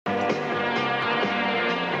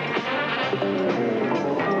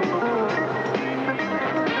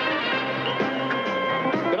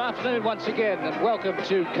afternoon once again, and welcome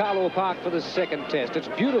to Carlaw Park for the second test. It's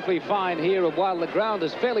beautifully fine here, and while the ground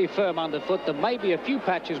is fairly firm underfoot, there may be a few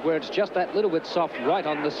patches where it's just that little bit soft right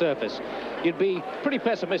on the surface. You'd be pretty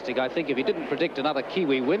pessimistic, I think, if you didn't predict another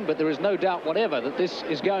Kiwi win, but there is no doubt whatever that this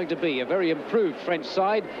is going to be a very improved French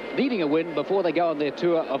side needing a win before they go on their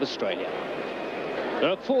tour of Australia. There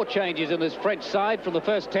are 4 changes in this French side from the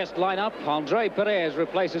first test lineup. André Perez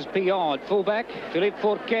replaces Pillon at fullback. Philippe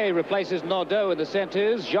Fourquet replaces Naudot in the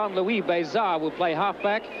centres. Jean-Louis Bézard will play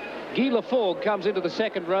halfback. Guy Lafforgue comes into the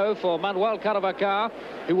second row for Manuel Caravaca,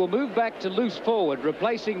 who will move back to loose forward,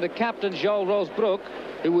 replacing the captain Joel Rosbrook,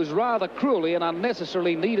 who was rather cruelly and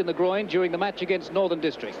unnecessarily kneed in the groin during the match against Northern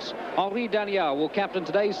Districts. Henri Daniel will captain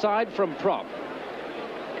today's side from prop.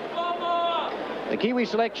 The Kiwi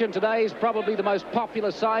selection today is probably the most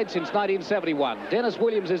popular side since 1971. Dennis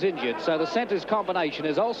Williams is injured, so the centres combination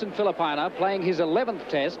is Olsen Filipina playing his 11th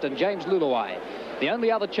test and James Luluai. The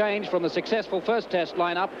only other change from the successful first test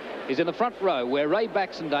lineup is in the front row, where Ray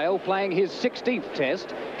Baxendale, playing his 16th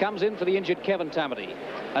test, comes in for the injured Kevin Tamati.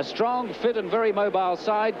 A strong, fit and very mobile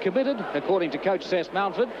side, committed, according to coach Cess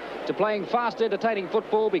Mountford, to playing fast, entertaining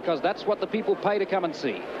football, because that's what the people pay to come and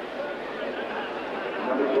see.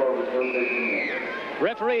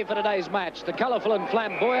 Referee for today's match, the colourful and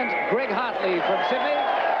flamboyant Greg Hartley from Sydney.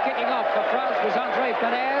 Kicking off for France was André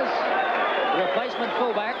Perez, the replacement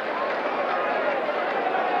fullback.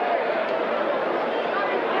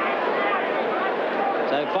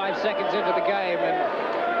 So 5 seconds into the game and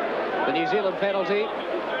the New Zealand penalty.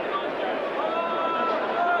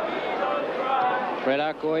 Fred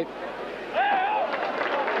Arcoy.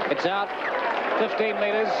 It's out, 15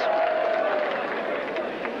 metres.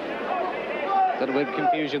 A little bit of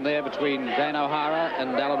confusion there between Dan O'Hara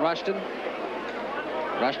and Alan Rushton.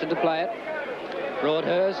 Rushton to play it.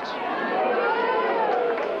 Broadhurst.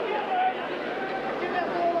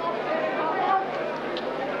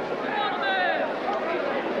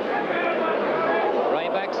 Ray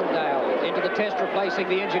Baxendale into the test, replacing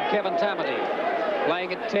the injured Kevin Tamati.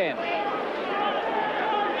 Playing at 10.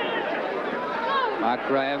 Mark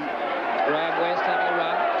Graham. Graham West having a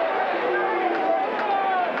run.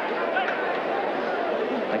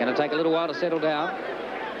 They're going to take a little while to settle down.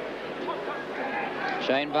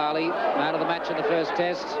 Shane Varley, man of the match in the first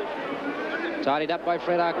test. Tidied up by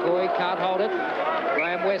Fred Arcoy, can't hold it.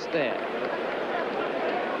 Graham West there.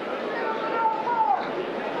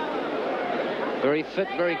 Very fit,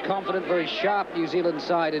 very confident, very sharp New Zealand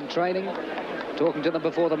side in training. Talking to them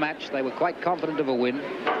before the match, they were quite confident of a win.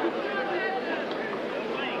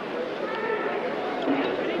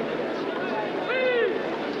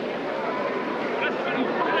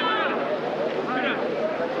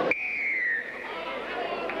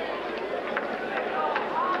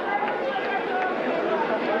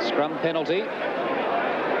 Scrum penalty. A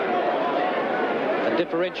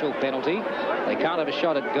differential penalty. They can't have a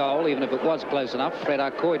shot at goal, even if it was close enough. Fred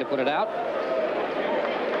Arcoy to put it out.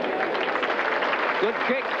 Good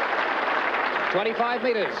kick. 25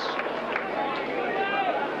 metres.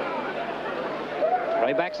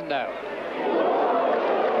 Ray Baxendale.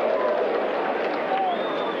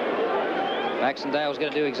 Baxendale's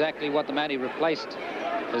going to do exactly what the man he replaced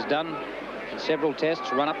has done in several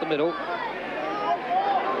tests, run up the middle.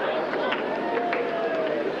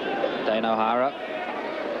 Dane O'Hara.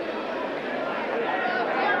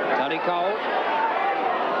 Tony Cole.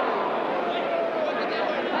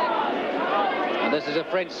 And this is a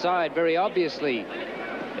French side very obviously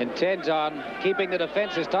intent on keeping the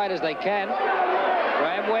defence as tight as they can.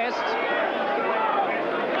 Graham West.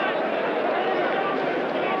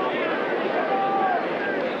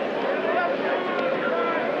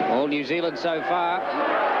 All New Zealand so far.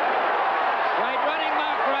 Great running,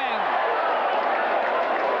 Mark Graham.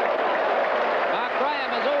 Mark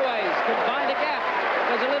Graham, as always, can find a gap.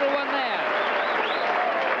 There's a little one there.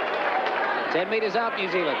 10 metres out, New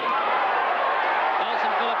Zealand.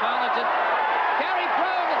 Olsen Filipina to Gary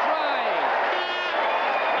Crone, the try.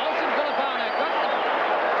 Olsen Filipina got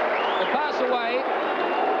the pass away.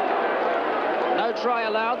 No try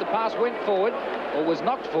allowed. The pass went forward, or was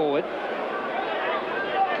knocked forward.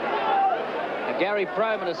 Gary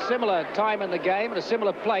Prome at a similar time in the game, at a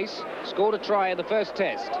similar place, scored a try in the first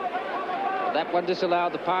test. That one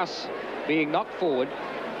disallowed, the pass being knocked forward.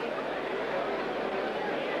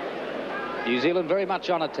 New Zealand very much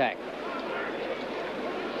on attack.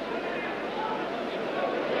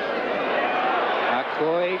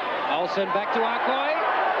 Arcoy, Olsen back to Arcoy.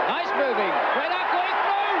 Nice moving. Fred Arcoy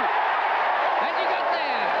through. Has he got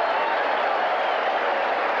there?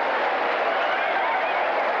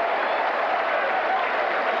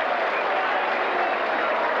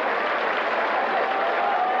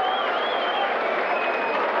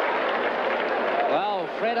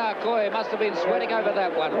 Arcoy must have been sweating over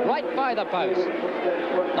that one. Right by the post.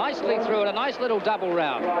 Nicely through it, a nice little double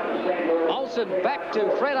round. Olsen back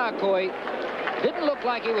to Fred Arcoy. Didn't look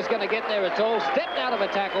like he was going to get there at all. Stepped out of a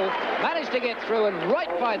tackle, managed to get through and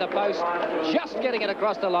right by the post, just getting it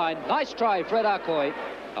across the line. Nice try, Fred Arcoy.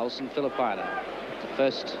 Olsen Filipina, the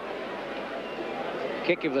first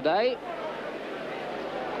kick of the day.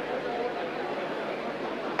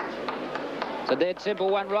 It's a dead simple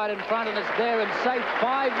one right in front, and it's there and safe.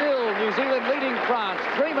 5-0, New Zealand leading France.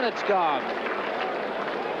 3 minutes gone.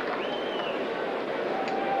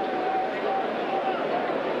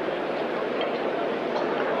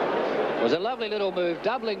 It was a lovely little move,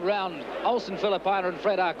 doubling round Olsen Filipina and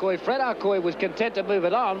Fred Arcoy. Fred Arcoy was content to move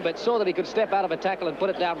it on, but saw that he could step out of a tackle and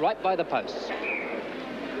put it down right by the posts.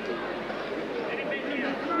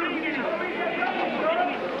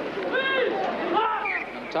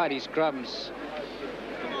 Tidy scrums.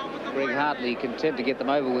 Greg Hartley content to get them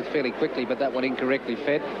over with fairly quickly, but that one incorrectly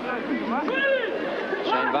fed.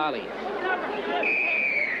 Shane Varley.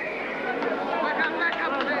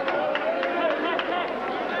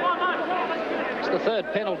 It's the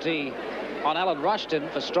third penalty on Alan Rushton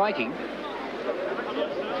for striking.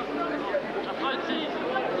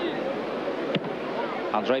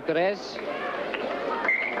 Andre Perez.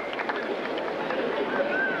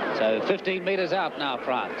 So 15 metres out now,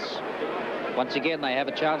 France. Once again, they have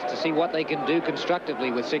a chance to see what they can do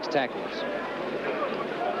constructively with 6 tackles.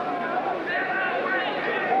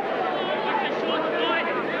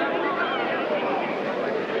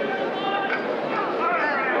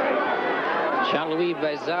 Jean-Louis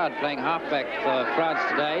Bézard playing halfback for France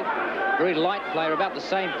today. Very light player, about the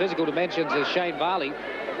same physical dimensions as Shane Varley.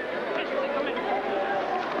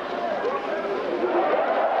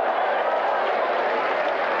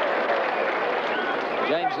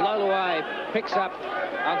 James Loluai picks up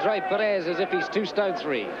Andre Perez as if he's 2 stone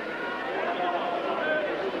 3.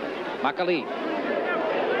 Makali.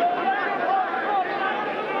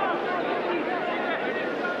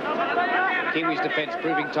 Kiwis defence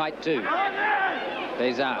proving tight too.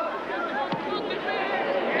 Bézard.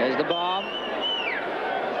 There's the bomb.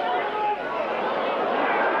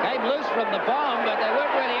 Came loose from the bomb, but they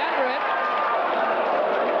weren't really under it.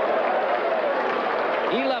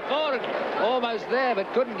 Guy Lafort almost there,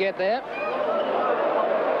 but couldn't get there.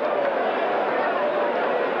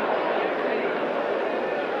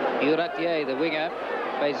 Uratier, the winger.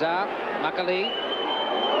 Bézard. Makali.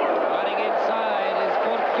 Running inside is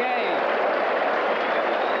Forquet.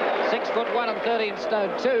 6'1" and 13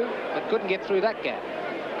 stone 2, but couldn't get through that gap.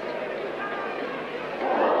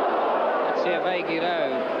 That's Hervé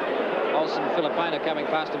Guiraud. Olsen Filipina coming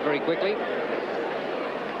past him very quickly.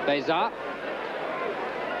 Bézard.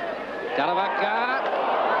 Garavaka.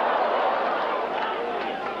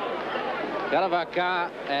 Garavaka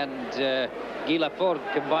and Guy Lafort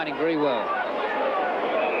combining very well.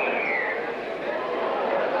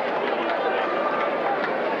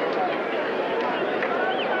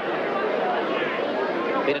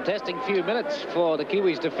 Been a testing few minutes for the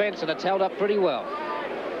Kiwis defence, and it's held up pretty well.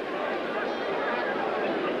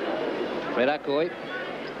 Fred Arcoy.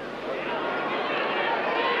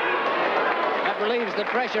 That relieves the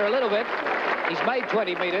pressure a little bit. He's made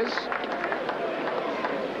 20 metres.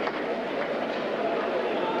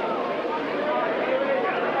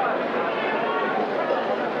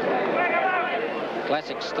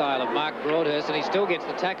 Classic style of Mark Broadhurst, and he still gets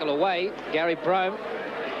the tackle away. Gary Prome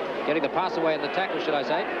getting the pass away in the tackle, should I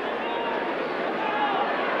say.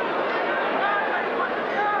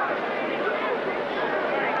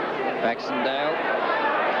 Baxendale.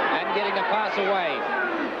 And getting the pass away.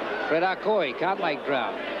 Fred Arcoy can't make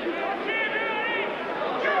ground.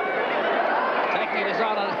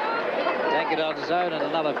 Taking it on his own and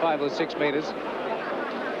another 5 or 6 metres.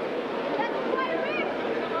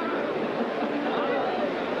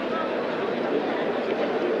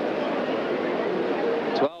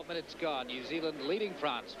 It's gone. New Zealand leading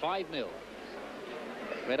France 5-0.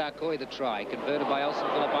 Fred Arcoy the try, converted by Olsen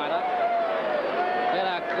Filipina. Fred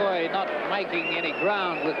Arcoy not making any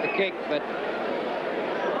ground with the kick, but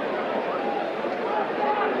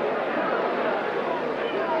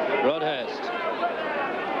Broadhurst.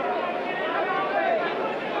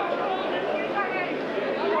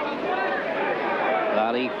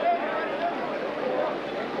 Varley.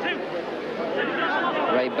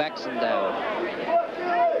 Ray Baxendale.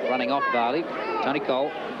 Running off Varley. Tony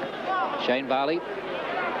Cole. Shane Varley.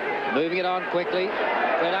 Moving it on quickly.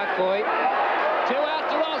 Fred Arcoy. 2 out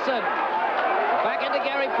to Olsen. Back into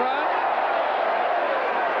Gary Prome.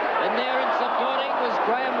 In there and supporting was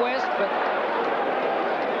Graham West, but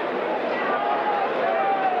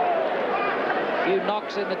few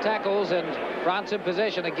knocks in the tackles, and France in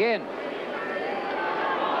possession again.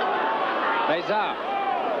 Bézard.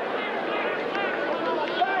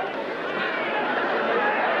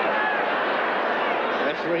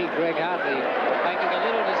 Referee Greg Hartley making a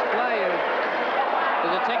little display of the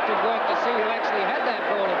detective work to see who actually had that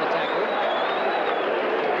ball in the tackle.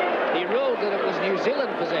 He ruled that it was New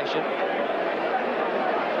Zealand possession.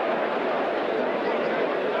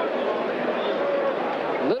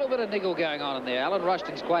 A little bit of niggle going on in there. Alan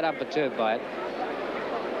Rushton's quite unperturbed by it.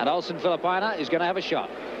 And Olsen Filipina is going to have a shot.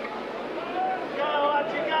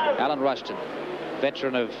 Alan Rushton,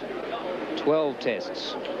 veteran of 12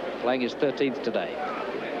 tests, playing his 13th today.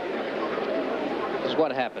 This is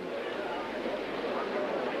what happened.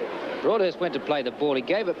 Broadhurst went to play the ball. He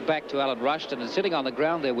gave it back to Alan Rushton, and sitting on the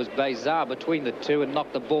ground there was Bézard between the two and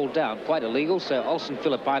knocked the ball down. Quite illegal, so Olsen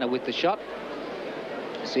Filipina with the shot.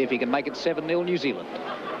 See if he can make it 7-0 New Zealand.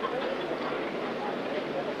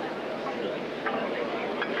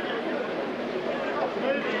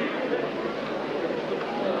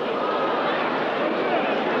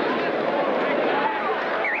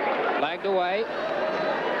 Flagged away.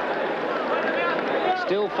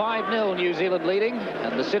 Still 5-0 New Zealand leading,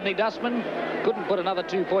 and the Sydney Dustmen couldn't put another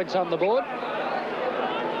 2 points on the board.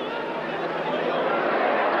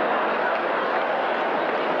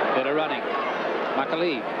 Better running.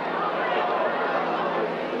 Macaulay.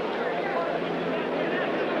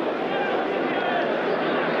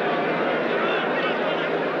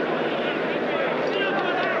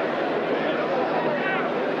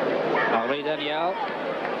 Henri Daniel.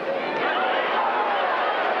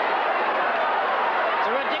 It's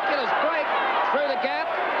a ridiculous break through the gap.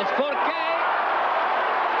 It's Fourquet.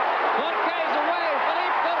 Fourquet's away.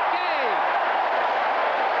 Philippe Fourquet.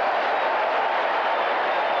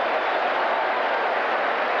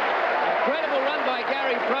 Incredible run by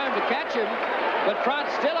Gary Prone to catch him, but France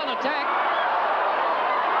still on attack.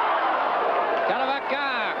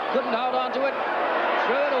 Calavacca couldn't hold on to it.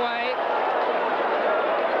 Threw it away.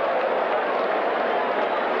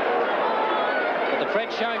 But the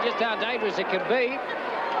French showing just how dangerous it can be.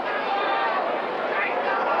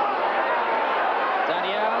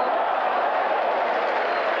 Daniel.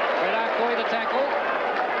 Fred Arcoy the tackle.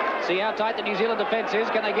 See how tight the New Zealand defence is.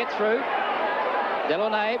 Can they get through?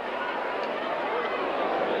 Delaunay.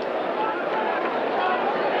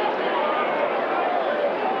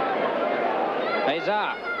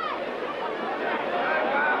 Bézard.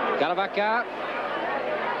 Calavacca.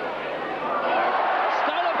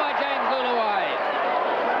 Stolen by James Luluai.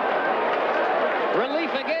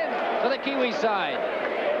 Relief again for the Kiwi side.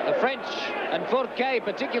 The French and Fourquet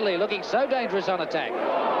particularly looking so dangerous on attack.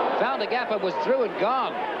 Found a gap and was through and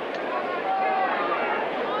gone.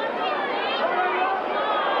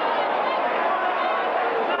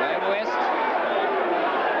 Graham West.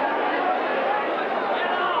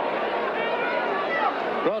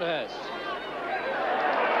 Broadhurst.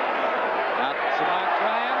 Out to Mark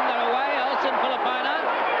Graham. They're away. Olsen Filipina.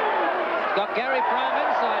 Got Gary Prime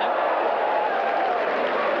inside him.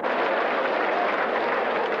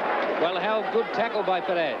 Well held, good tackle by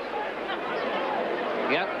Perez.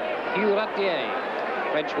 Yep, Hugh Ratier,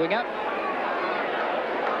 French winger.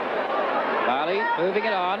 Barley moving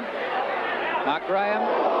it on. Mark Graham.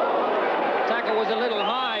 Tackle was a little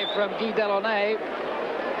high from Guy Delaunay.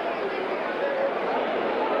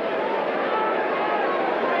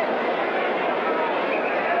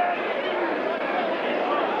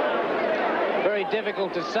 Very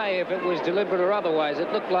difficult to say if it was deliberate or otherwise.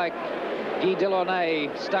 It looked like Guy Delaunay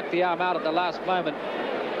stuck the arm out at the last moment,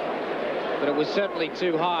 but it was certainly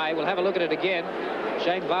too high. We'll have a look at it again.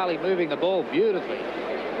 Shane Varley moving the ball beautifully.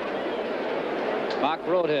 Mark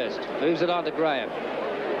Broadhurst moves it on to Graham.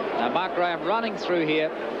 Now Mark Graham running through here.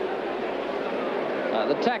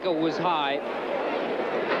 The tackle was high.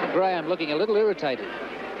 Graham looking a little irritated.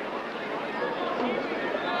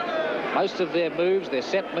 Most of their moves, their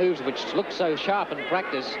set moves, which look so sharp in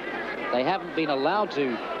practice, they haven't been allowed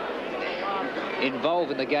to involved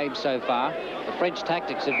in the game so far. The French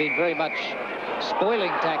tactics have been very much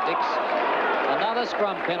spoiling tactics. Another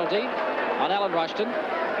scrum penalty on Alan Rushton.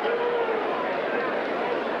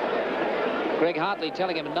 Greg Hartley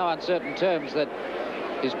telling him in no uncertain terms that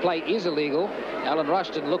his play is illegal. Alan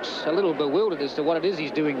Rushton looks a little bewildered as to what it is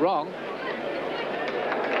he's doing wrong.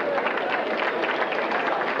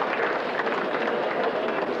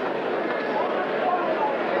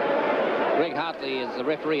 Greg Hartley is the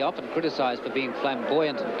referee, often criticised for being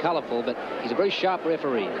flamboyant and colourful, but he's a very sharp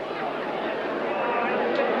referee.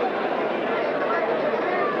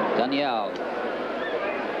 Daniel.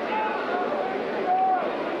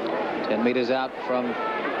 10 metres out from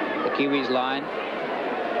the Kiwis line.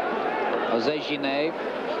 Jose Ginet.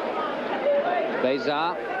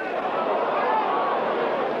 Bezar.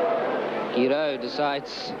 Giro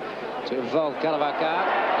decides to involve Calavacar.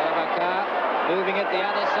 Calavacar moving at the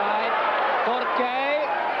other side. Forqué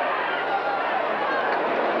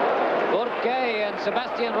and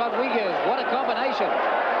Sebastian Rodriguez. What a combination.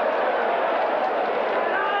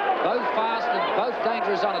 Both fast and both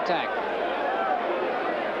dangerous on attack.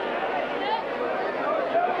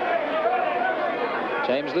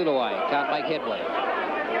 James Lulaway can't make headway.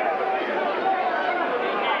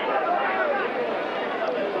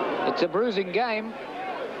 It's a bruising game.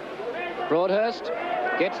 Broadhurst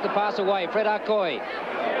gets the pass away. Fred Arcoy.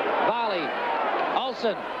 Varley.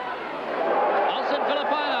 Olsen. Olsen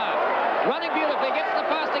Filipina. Running beautifully. Gets the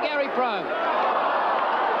pass to Gary Prome.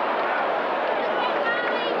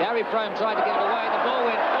 Gary Prome tried to get it away. The ball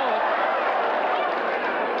went forward.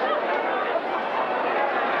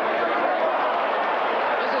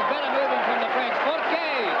 This is better moving from the French. Forqué.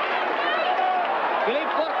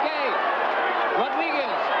 Philippe Forqué.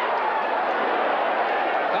 Rodriguez.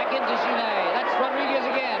 Back into Ginet. That's Rodriguez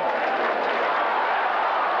again.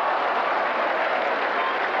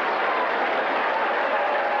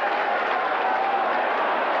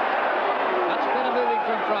 Much better moving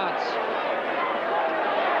from France.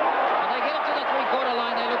 When they get it to the three-quarter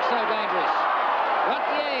line, they look so dangerous.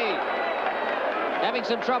 Ratier having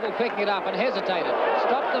some trouble picking it up and hesitated.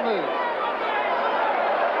 Stopped the move.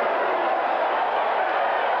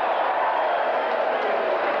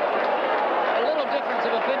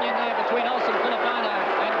 Opinion there between Olsen Filipina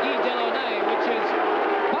and Guy Delaunay, which is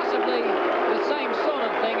possibly the same sort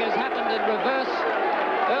of thing as happened in reverse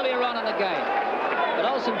earlier on in the game. But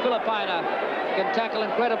Olsen Filipina can tackle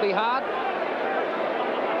incredibly hard.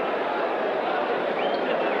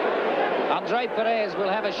 Andre Perez will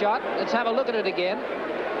have a shot. Let's have a look at it again.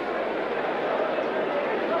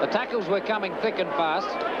 The tackles were coming thick and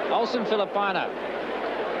fast. Olsen Filipina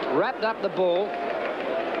wrapped up the ball.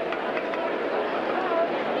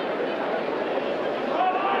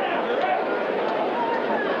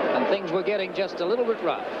 Things were getting just a little bit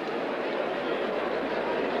rough.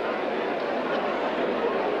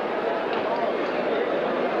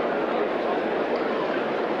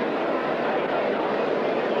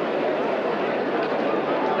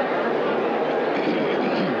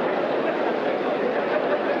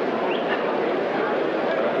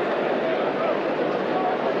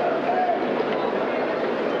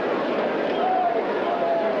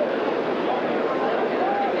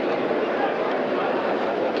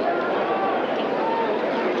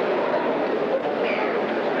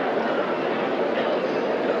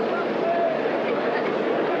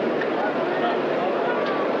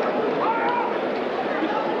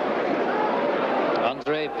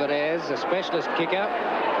 Perez, a specialist kicker.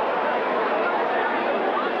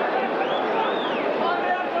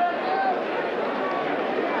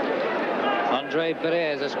 Andre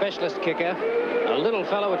Perez, a specialist kicker. A little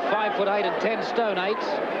fellow at 5'8" and 10 stone 8.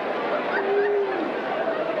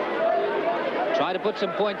 Try to put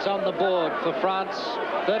some points on the board for France.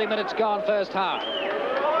 30 minutes gone, first half.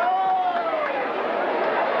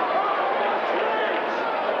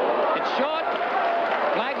 It's short.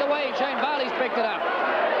 Flagged away. Shane Varley's picked it up.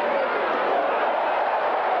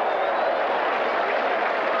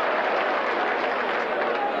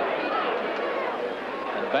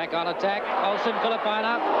 Back on attack, Olsen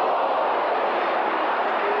Filipina.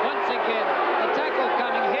 Once again, the tackle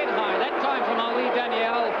coming head high, that time from Ali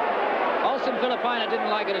Daniel. Olsen Filipina didn't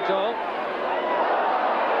like it at all.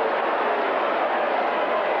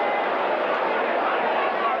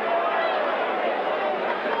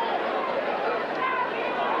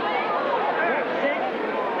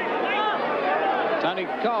 Tony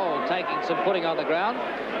Cole taking some putting on the ground.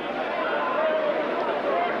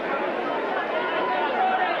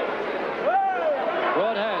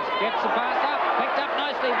 Broadhurst gets the pass up, picked up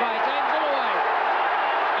nicely by James Lulaway.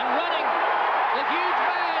 And running, the huge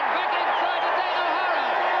man back inside to Dane O'Hara.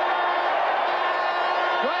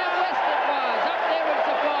 Graham West it was, up there in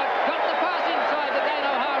support, got the pass inside to Dane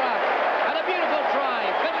O'Hara. And a beautiful try,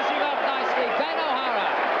 finishing off nicely, Dane O'Hara.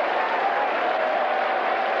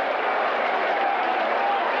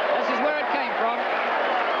 This is where it came from.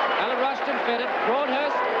 Alan Rushton fed it,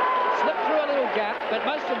 Broadhurst slipped through a little gap, but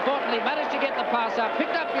most importantly managed to get the pass up,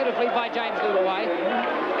 picked up beautifully by James Lulaway.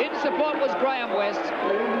 In support was Graham West.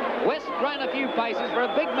 West ran a few paces. For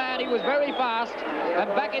a big man, he was very fast. And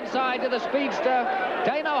back inside to the speedster,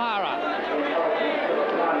 Dane O'Hara.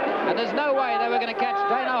 And there's no way they were going to catch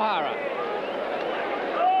Dane O'Hara.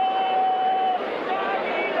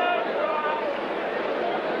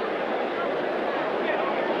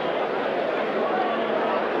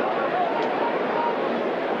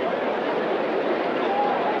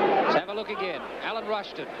 look again. Alan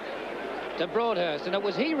Rushton to Broadhurst, and it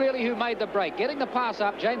was he really who made the break. Getting the pass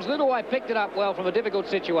up, James Luluai picked it up well from a difficult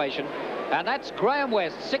situation. And that's Graham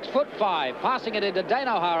West, 6'5", passing it into Dane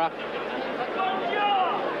O'Hara.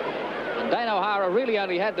 And Dane O'Hara really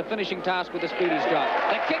only had the finishing task with the speedy strike.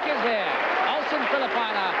 The kick is there. Olsen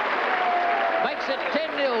Filipina makes it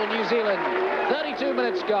 10-0 New Zealand. 32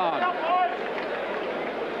 minutes gone.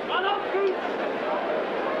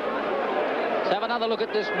 Let's have another look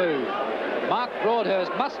at this move. Mark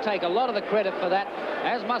Broadhurst must take a lot of the credit for that,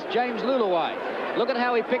 as must James Luluai. Look at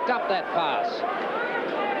how he picked up that pass.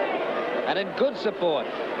 And in good support,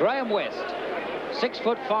 Graham West,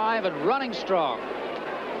 6'5" and running strong.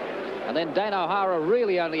 And then Dane O'Hara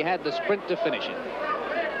really only had the sprint to finish it.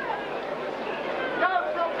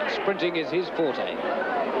 And sprinting is his forte.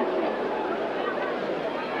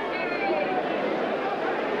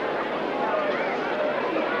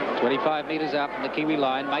 "25 metres out from the Kiwi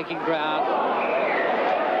line, making ground.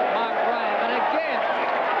 Mark Graham, and again,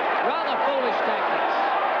 rather foolish tactics.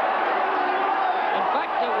 In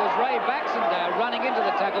fact, it was Ray Baxendale running into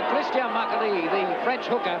the tackle. Christian Makali, the French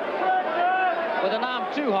hooker, with an arm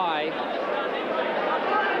too high.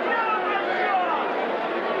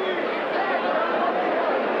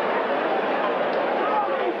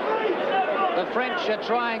 The French are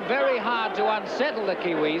trying very hard to unsettle the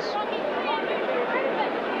Kiwis.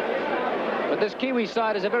 But this Kiwi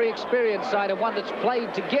side is a very experienced side, and one that's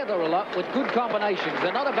played together a lot with good combinations.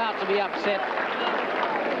 They're not about to be upset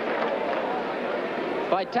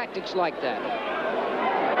by tactics like that.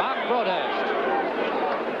 Mark Broadhurst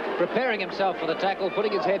preparing himself for the tackle,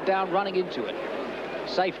 putting his head down, running into it.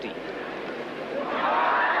 Safety.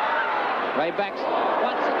 Ray Baxter.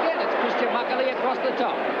 Once again, it's Christian Makali across the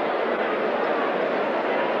top.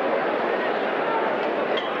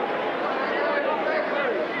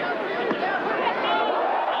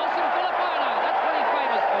 Olsen Filipina, that's what he's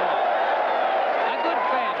famous for. A good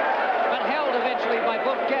fan, but held eventually by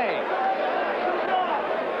Bourquet.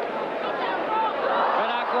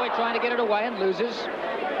 Trying to get it away and loses.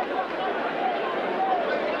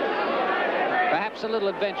 Perhaps a little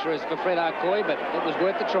adventurous for Fred Arcoy, but it was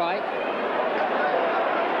worth the try.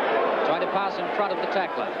 Trying to pass in front of the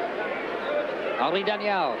tackler. Henri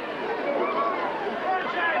Daniel.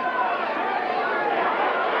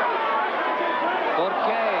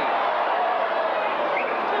 Bourquet.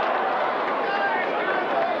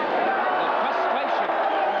 The frustration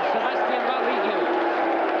from Sebastian Rodriguez.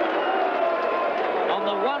 On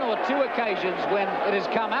the one or two occasions when it has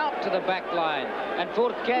come out to the back line and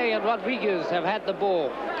Fourquet and Rodriguez have had the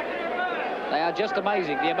ball. They are just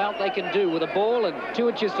amazing, the amount they can do with a ball and 2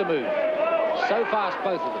 inches to move. So fast,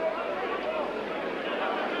 both of them.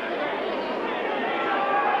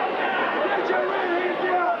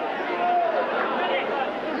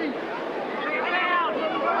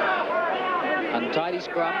 Untidy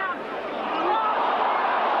scrum.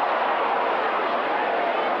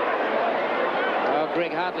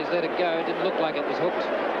 Greg Hartley's let it go. It didn't look like it was hooked.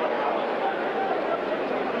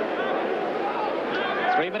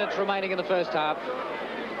 3 minutes remaining in the first half.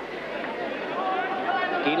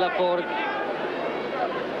 Guy Lafforgue.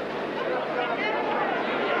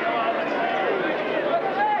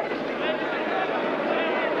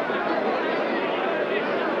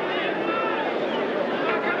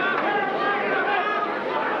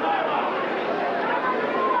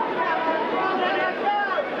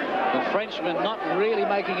 Frenchman not really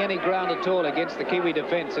making any ground at all against the Kiwi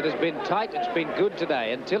defence. It has been tight, it's been good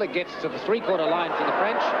today, until it gets to the three-quarter line for the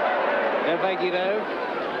French. Hervé Guido.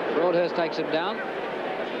 Broadhurst takes him down.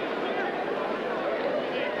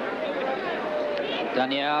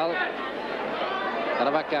 Daniel.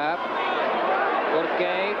 Caravaca.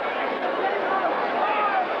 Bourquet.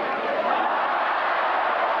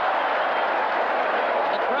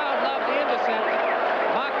 The crowd loved the intercept.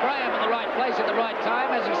 Mark Graham in the right place at the right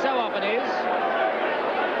time, as he so often is.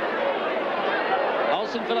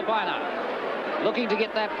 Olsen Filipina looking to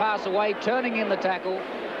get that pass away, turning in the tackle.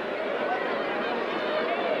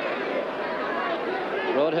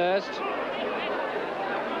 Broadhurst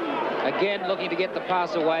again looking to get the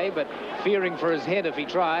pass away, but fearing for his head if he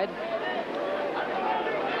tried.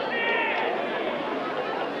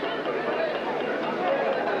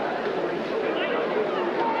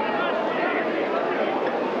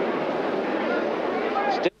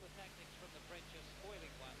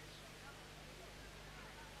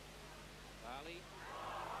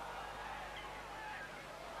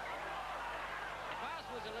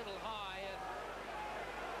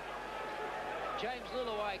 James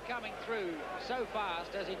Luluai coming through so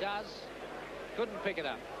fast as he does, couldn't pick it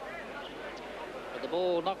up. But the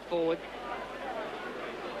ball knocked forward.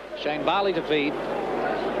 Shane Barley to feed.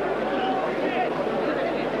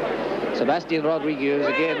 Sebastian Rodriguez,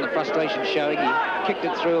 again, the frustration showing. He kicked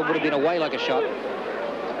it through and would have been away like a shot.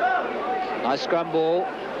 Nice scrum ball.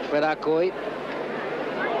 Fred Arcoy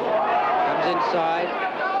comes inside.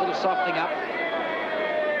 A little softening up.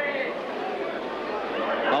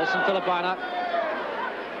 Olsen Filipina.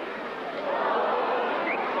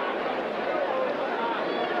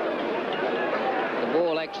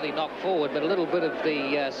 Actually knocked forward, but a little bit of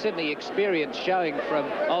the Sydney experience showing from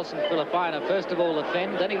Olsen Filipina. First of all,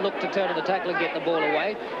 defend, then he looked to turn in the tackle and get the ball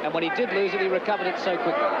away, and when he did lose it, he recovered it so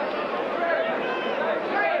quickly.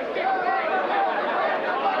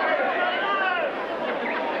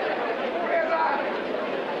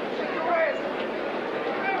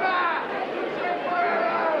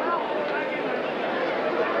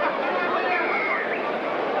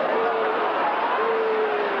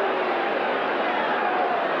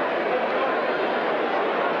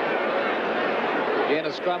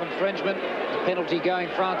 A scrum infringement, the penalty going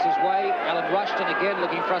France's way. Alan Rushton again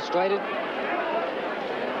looking frustrated.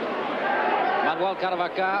 Manuel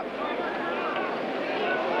Caravaca.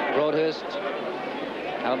 Broadhurst.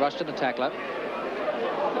 Alan Rushton the tackler.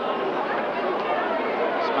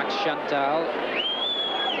 It's Max Chantal.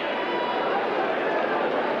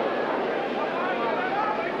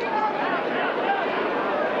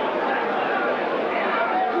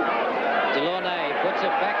 Delaunay puts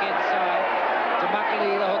it back inside.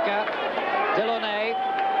 Buckley, the hooker. Delaunay.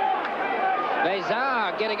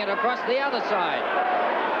 Bézard getting it across the other side.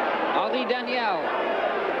 Henri Daniel.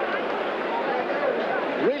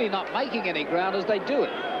 Really not making any ground as they do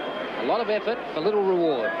it. A lot of effort for little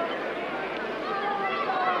reward.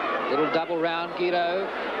 Little double round, Guido.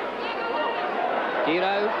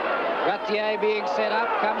 Ratier being set up,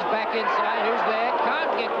 comes back inside. Who's there?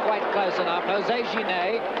 Can't get quite close enough. Jose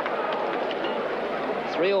Ginet.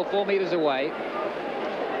 3 or 4 meters away.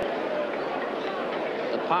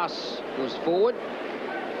 The pass goes forward.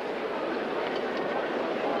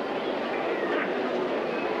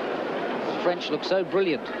 The French look so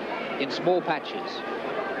brilliant in small patches.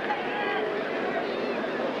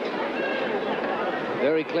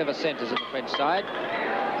 Very clever centres on the French side.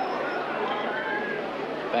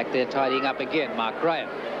 Back there tidying up again, Mark Graham.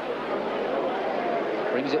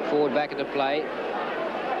 Brings it forward back into play.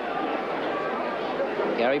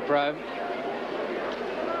 Gary Prome.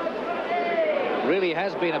 Really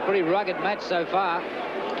has been a pretty rugged match so far.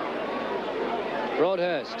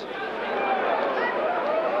 Broadhurst.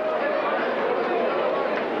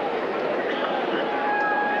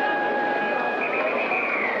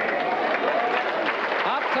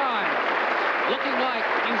 Half-time. Looking like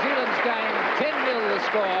New Zealand's game. 10-0 the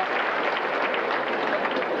score.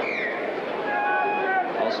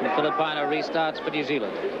 Olsen Filipina restarts for New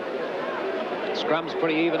Zealand. Scrum's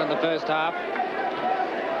pretty even in the first half.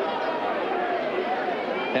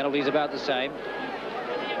 Penalties about the same.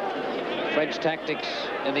 French tactics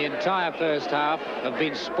in the entire first half have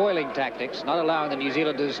been spoiling tactics, not allowing the New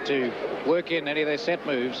Zealanders to work in any of their set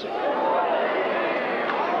moves.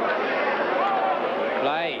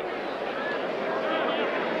 Play.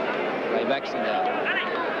 Play Baxendale.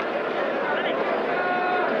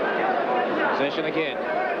 Possession again.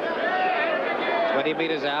 20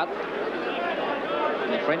 metres out.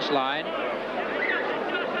 The French line.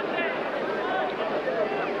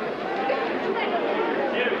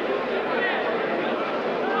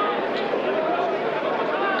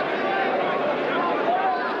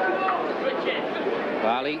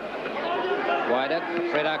 Barley. Wider.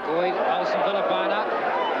 Fred Arcoy. Olsen Filipina.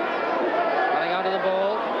 Running onto the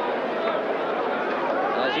ball.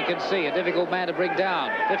 As you can see, a difficult man to bring down.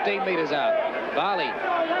 15 metres out. Barley.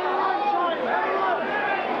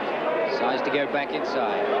 Decides to go back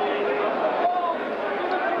inside.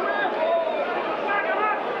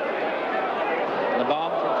 The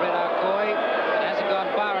bomb from Fred Arcoy. It hasn't gone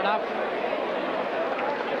far enough.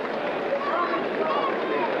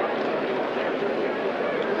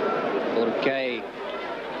 Kay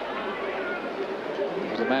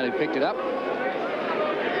was the man who picked it up.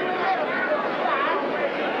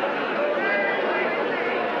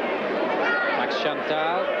 Max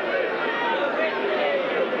Chantal.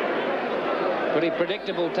 Pretty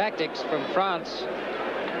predictable tactics from France.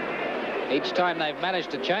 Each time they've managed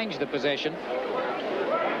to change the possession.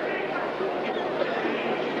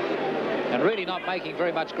 And really not making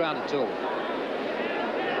very much ground at all.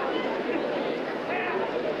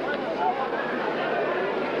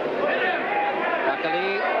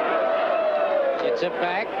 Gets it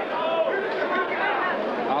back.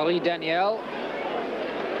 Henri Daniel.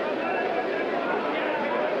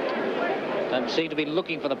 Don't seem to be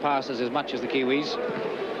looking for the passes as much as the Kiwis.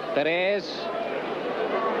 Perez.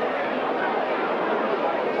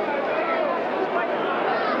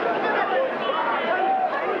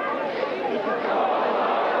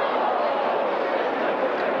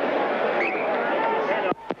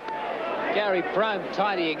 Gary Prome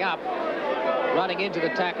tidying up, running into the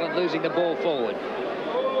tackle and losing the ball forward.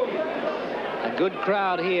 A good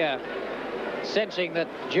crowd here, sensing that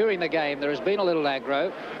during the game there has been a little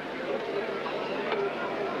aggro.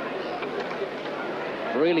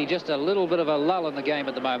 Really just a little bit of a lull in the game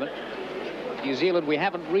at the moment. New Zealand, we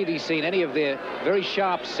haven't really seen any of their very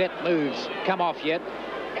sharp set moves come off yet.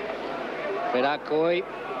 Fred Arcoy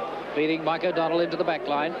feeding Mike O'Donnell into the back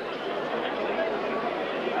line.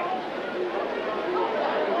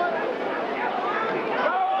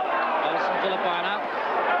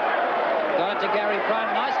 To Gary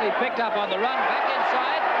Prome, nicely picked up on the run, back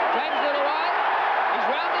inside, James Lillaway, he's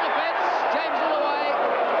round the defence, James Lillaway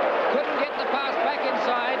couldn't get the pass back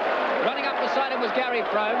inside, running up beside him was Gary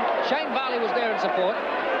Prome, Shane Varley was there in support,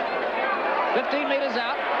 15 metres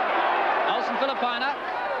out, Olsen Filipina,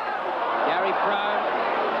 Gary Prome,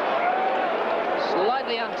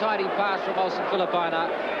 slightly untidy pass from Olsen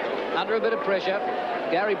Filipina, under a bit of pressure,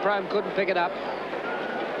 Gary Prome couldn't pick it up.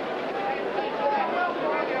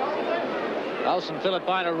 Olsen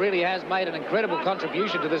Filipina really has made an incredible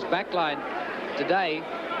contribution to this backline today.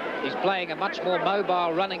 He's playing a much more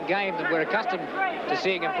mobile running game than we're accustomed to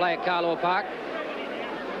seeing him play at Carlaw Park.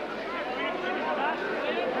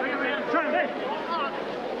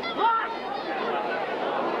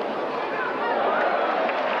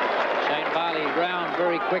 Shane Varley round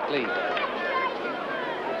very quickly.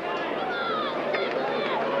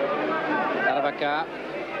 Out of a car.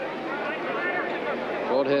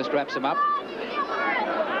 Broadhurst wraps him up.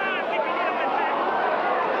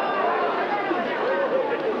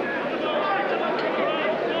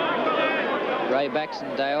 Ray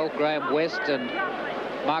Baxendale, Graham West and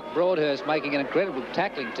Mark Broadhurst making an incredible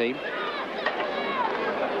tackling team.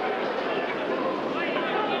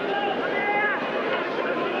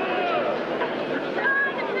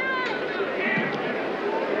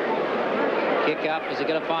 Kick up, is he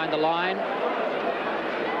going to find the line?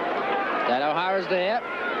 Dan O'Hara's there.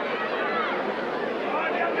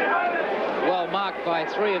 Well marked by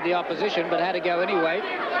 3 of the opposition, but had to go anyway.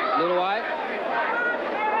 Lillaway.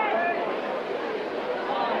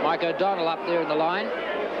 Mike O'Donnell up there in the line.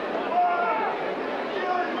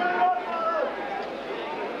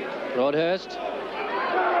 Broadhurst. Graham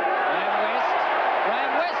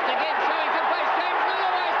West again showing some pace. James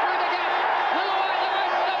Lillaway through the gap. Lillaway, they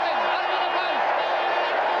won't stop him. Under the post.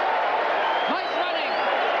 Nice running.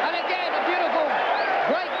 And again, a beautiful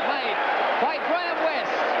break made by Graham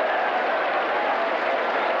West.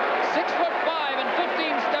 6'5" and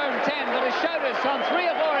 15 stone 10, but has showed us on 3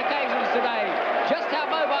 or 4 occasions today just how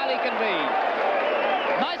mobile he can be.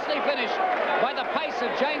 Nicely finished by the pace of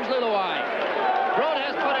James Lillaway.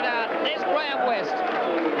 Broadhurst put it out. There's Graham West.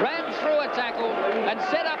 Ran through a tackle and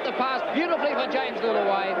set up the pass beautifully for James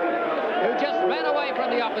Lillaway, who just ran away from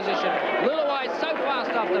the opposition. Lillaway so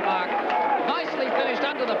fast off the mark. Nicely finished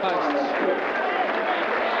under the posts.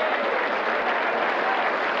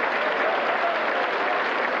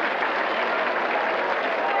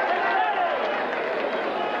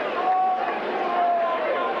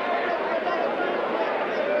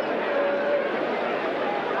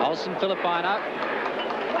 Olsen Filipina,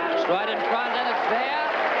 straight in front, and it's there.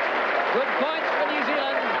 Good points for New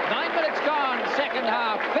Zealand. 9 minutes gone, second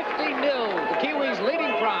half, 15-0. The Kiwis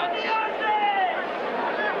leading France.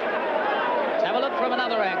 Let's have a look from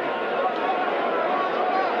another angle.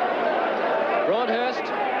 Broadhurst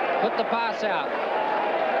put the pass out.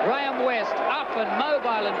 Graham West up and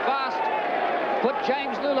mobile and fast. Put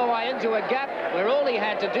James Lillaway into a gap where all he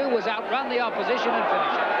had to do was outrun the opposition and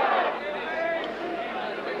finish it.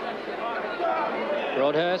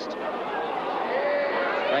 Broadhurst,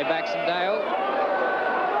 Ray Baxendale.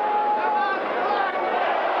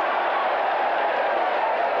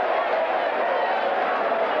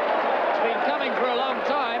 It's been coming for a long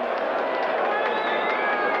time.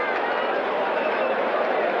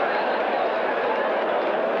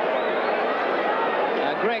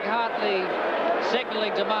 Greg Hartley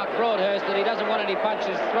signalling to Mark Broadhurst that he doesn't want any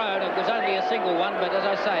punches thrown. It was only a single one, but as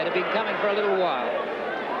I say, it had been coming for a little while.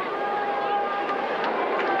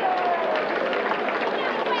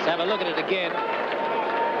 Let's have a look at it again.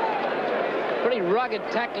 Pretty rugged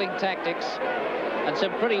tackling tactics and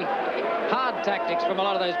some pretty hard tactics from a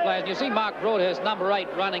lot of those players. And you see Mark Broadhurst, number 8,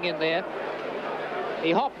 running in there.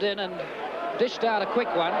 He hopped in and dished out a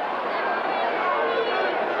quick one.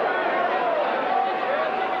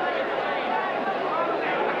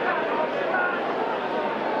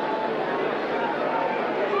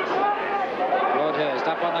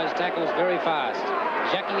 up on those tackles very fast.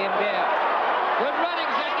 Jackie Embert. Good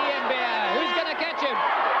running, Jackie Embert. Who's going to catch him?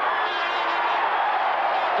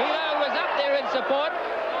 Guido was up there in support.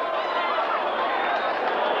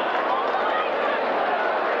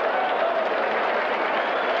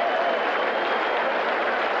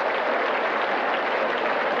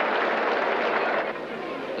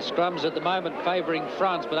 The scrums at the moment favouring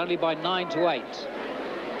France, but only by 9-8.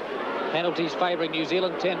 Penalties favouring New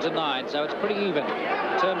Zealand 10-9, so it's pretty even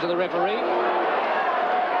in terms of the referee.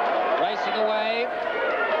 Racing away.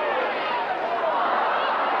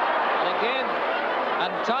 And again,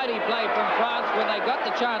 untidy play from France when they got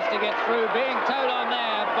the chance to get through, being towed on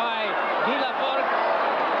there by Guy Lafforgue.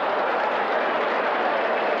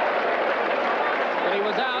 But he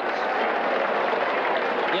was out.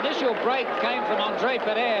 The initial break came from Andre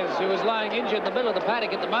Perez, who was lying injured in the middle of the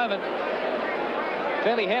paddock at the moment,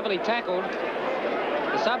 fairly heavily tackled.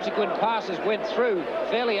 The subsequent passes went through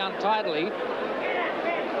fairly untidily,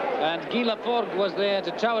 and Guy Lafforgue was there to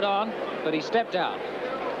tow it on, but he stepped out.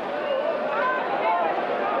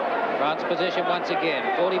 France position once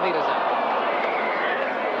again, 40 metres out.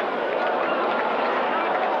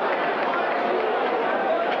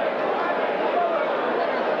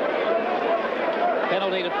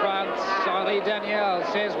 Penalty to France. Henri Daniel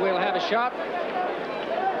says we'll have a shot.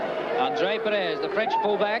 Andre Perez, the French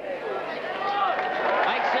fullback,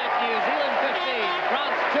 makes it New Zealand 15,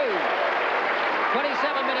 France 2.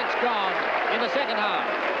 27 minutes gone in the second half.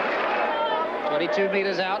 22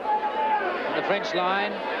 metres out from the French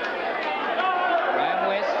line. Graham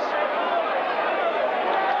West.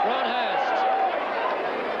 Broadhurst.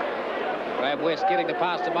 Graham West getting the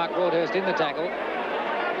pass to Mark Broadhurst in the tackle.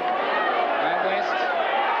 Graham West.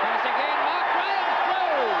 Pass again. Mark Graham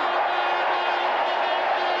through.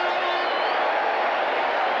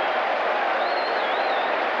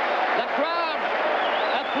 The crowd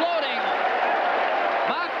applauding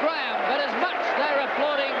Mark Graham, but as much they're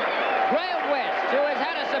applauding Graham West, who has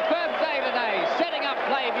had a superb day today, setting up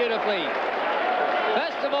play beautifully.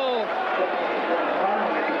 First of all,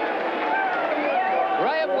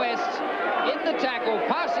 Graham West in the tackle,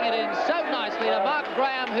 passing it in so nicely to Mark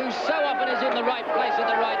Graham, who so often is in the right place at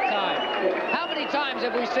the right time. How many times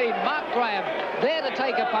have we seen Mark Graham there to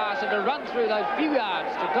take a pass and to run through those few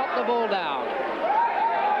yards to drop the ball down?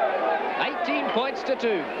 18 points to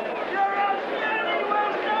 2.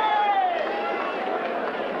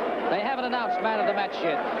 They haven't announced man of the match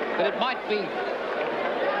yet, but it might be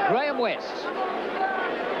Graham West.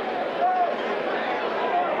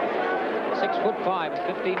 6'5",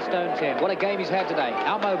 15 stone 10. What a game he's had today.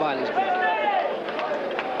 How mobile he's been.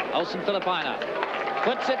 Olsen Filipina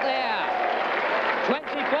puts it there.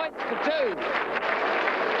 20 points to 2.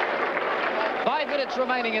 5 minutes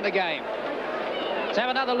remaining in the game. Let's have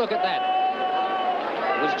another look at that.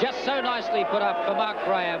 It was just so nicely put up for Mark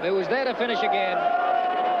Graham, who was there to finish again.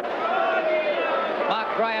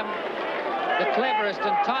 Mark Graham, the cleverest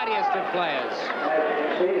and tidiest of players.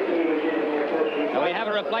 Now we have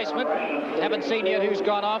a replacement. Haven't seen yet who's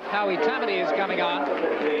gone off. Howie Tamati is coming on.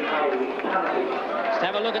 Let's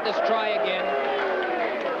have a look at this try again.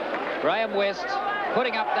 Graham West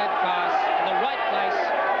putting up that pass in the right place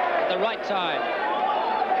at the right time.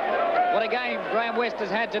 What a game Graham West has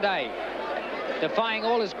had today, defying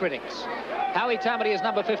all his critics. Howie Tamati is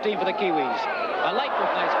number 15 for the Kiwis. A late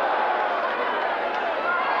replacement.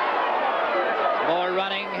 More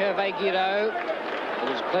running, Hervé Guido.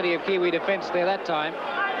 There was plenty of Kiwi defence there that time.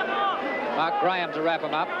 Mark Graham to wrap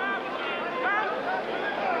him up.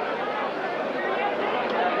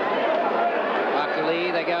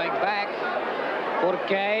 Luckily, they're going back.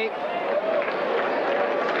 Forquet.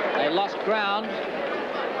 They lost ground.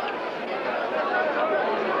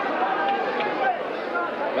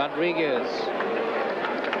 Rodriguez.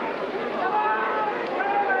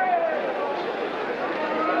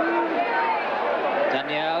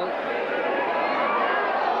 Daniel.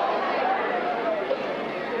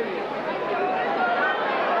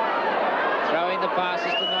 Throwing the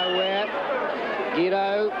passes to nowhere.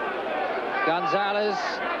 Guido. Gonzalez.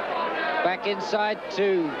 Back inside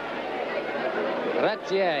to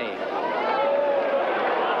Ratier.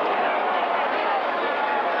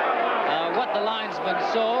 What the linesman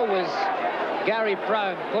saw was Gary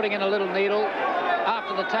Prone putting in a little needle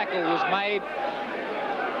after the tackle was made,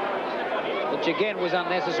 which again was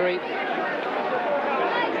unnecessary.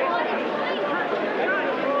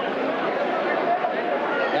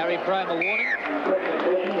 Gary Prone a warning.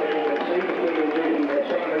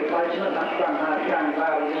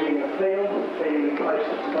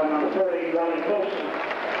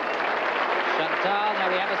 Chantal, now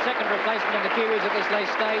we have a second replacement in the Kiwis at this late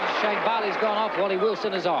stage. Shane Barley's gone off. Wally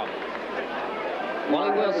Wilson is on.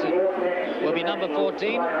 Wally Wilson will be number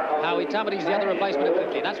 14. Howie Tamati's the other replacement at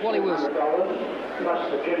 15. That's Wally Wilson.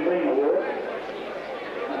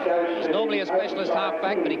 He's normally a specialist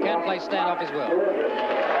halfback, but he can play stand-off as well. The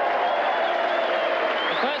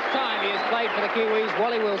first time he has played for the Kiwis,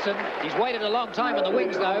 Wally Wilson. He's waited a long time in the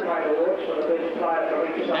wings, though.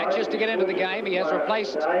 Anxious to get into the game, he has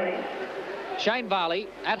replaced Shane Varley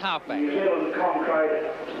at halfback. New Zealand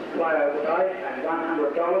Contrade player of the day, and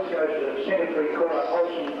 $100 goes to the centre quarter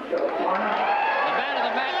Olsen Filipina. The man of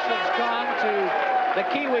the match has gone to the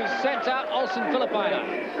Kiwis centre, Olsen Filipina.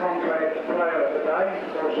 Contrade player of the day,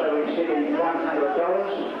 also receiving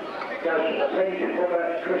 $100, goes to the French quarter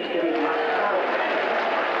Christian McCullough.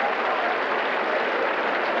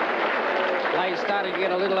 Play starting to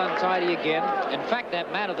get a little untidy again. In fact,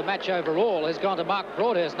 that man of the match overall has gone to Mark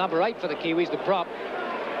Broadhurst, number 8 for the Kiwis, the prop.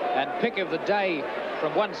 And pick of the day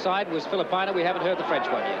from one side was Filipina. We haven't heard the French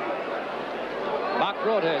one yet. Mark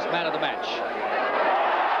Broadhurst, man of the match.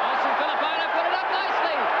 Olsen Filipina put it up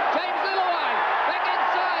nicely. James Lillaway back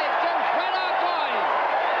inside to Fred Arcoy.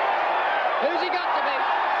 Who's he got to be?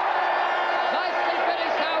 Nicely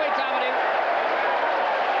finished, Howie Tamati.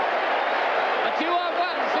 A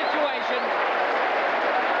 2-on-1 situation.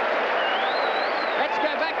 Let's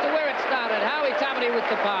go back to where it started. Howie Tamati with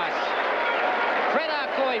the pass. Fred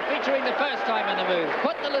Arcoy featuring the first time in the move.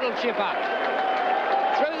 Put the little chip up.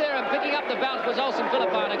 Through there and picking up the bounce was Olsen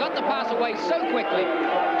Filipina. Got the pass away so quickly.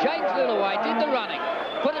 James Lillaway did the running.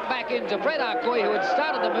 Put it back into Fred Arcoy, who had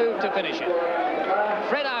started the move to finish it.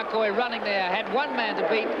 Fred Arcoy running there, had one man to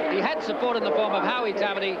beat. He had support in the form of Howie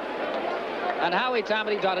Tamati. And Howie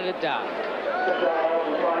Tamati dotted it down.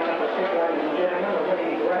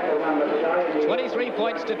 23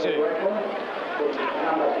 points to 2.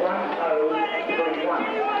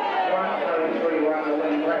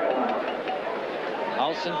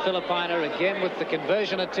 Olsen Filipina again with the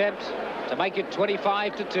conversion attempt to make it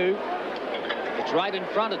 25 to 2. It's right in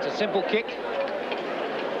front. It's a simple kick.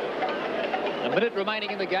 A minute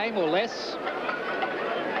remaining in the game or less.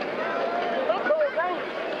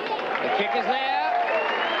 The kick is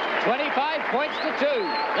there. 25 points to 2.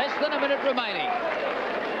 Less than a minute remaining.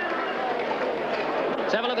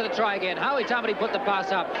 Let's have a look at the try again. Howie Tamati put the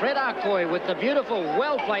pass up. Fred Arcoy with the beautiful,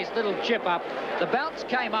 well-placed little chip up. The bounce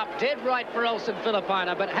came up dead right for Olsen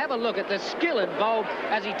Filipina, but have a look at the skill involved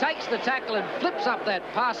as he takes the tackle and flips up that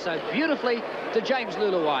pass so beautifully to James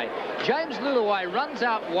Lillaway. James Lillaway runs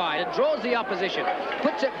out wide and draws the opposition,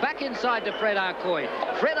 puts it back inside to Fred Arcoy.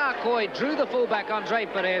 Fred Arcoy drew the fullback Andre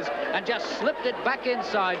Perez and just slipped it back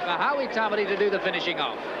inside for Howie Tamati to do the finishing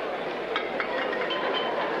off.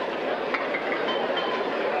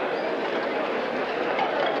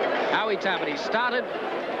 Howie Tamati started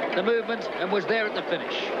the movement and was there at the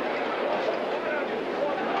finish.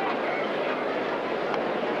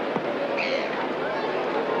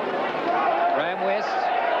 Graham West.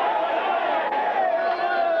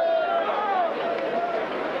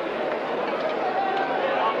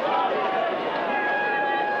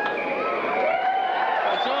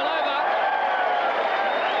 It's all over.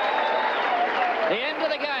 The end of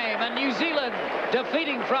the game, and New Zealand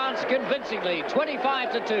defeating France convincingly,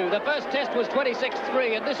 25 to 2. The first test was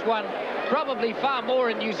 26-3, and this one probably far more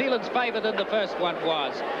in New Zealand's favour than the first one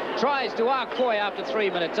was. Tries to Arcoy after 3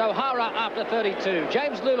 minutes, O'Hara after 32,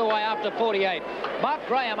 James Lillaway after 48, Mark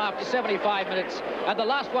Graham after 75 minutes, and the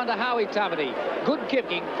last one to Howie Tamati. Good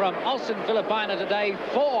kicking from Olsen Filipina today,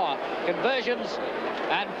 4 conversions,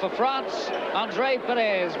 and for France, Andre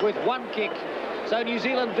Perez with 1 kick. So New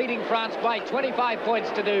Zealand beating France by 25 points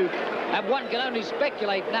to 2. And one can only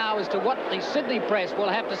speculate now as to what the Sydney press will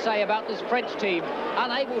have to say about this French team,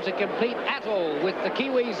 unable to compete at all with the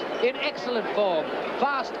Kiwis in excellent form,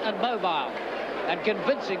 fast and mobile, and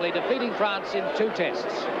convincingly defeating France in 2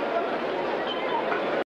 tests.